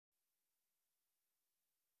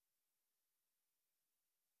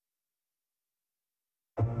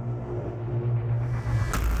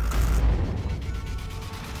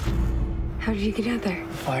How did you get out there?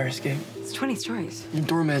 Fire escape. It's 20 stories. Your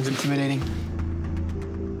doorman's intimidating.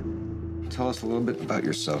 Tell us a little bit about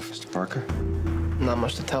yourself, Mr. Parker. Not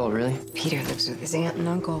much to tell, really. Peter lives with his aunt and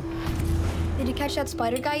uncle. Did you catch that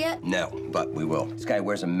spider guy yet? No, but we will. This guy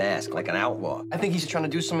wears a mask like an outlaw. I think he's trying to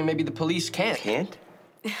do something maybe the police can't. Can't?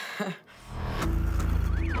 You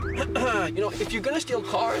know, if you're gonna steal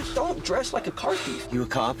cars, don't dress like a car thief. You a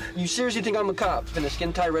cop? You seriously think I'm a cop in a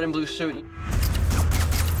skin-tight red and blue suit?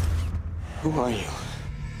 Who are you?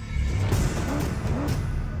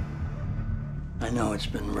 I know it's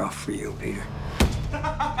been rough for you, Peter.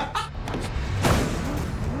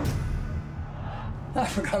 I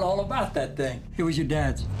forgot all about that thing. It was your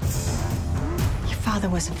dad's. Your father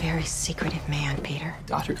was a very secretive man, Peter.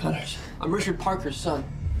 Dr. Connors. I'm Richard Parker's son.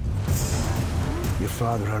 Your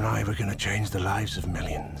father and I were going to change the lives of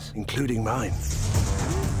millions, including mine.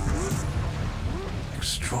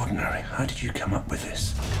 Extraordinary. How did you come up with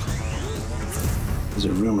this? There's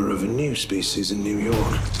a rumor of a new species in New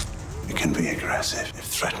York. It can be aggressive if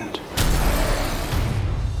threatened.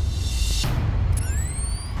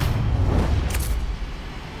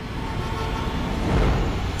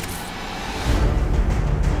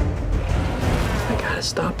 I gotta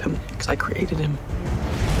stop him, because I created him.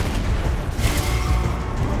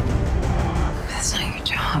 That's not your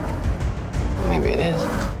job. Maybe it is.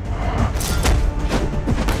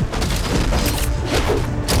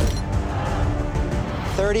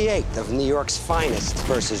 "38 of New York's finest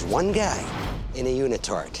versus one guy in a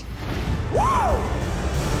unitard."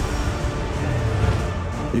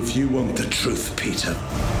 If you want the truth, Peter,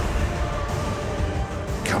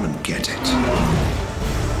 come and get it.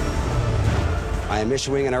 I am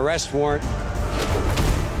issuing an arrest warrant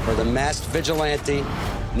for the masked vigilante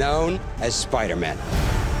known as Spiderman.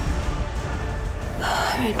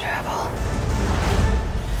 I'm in trouble.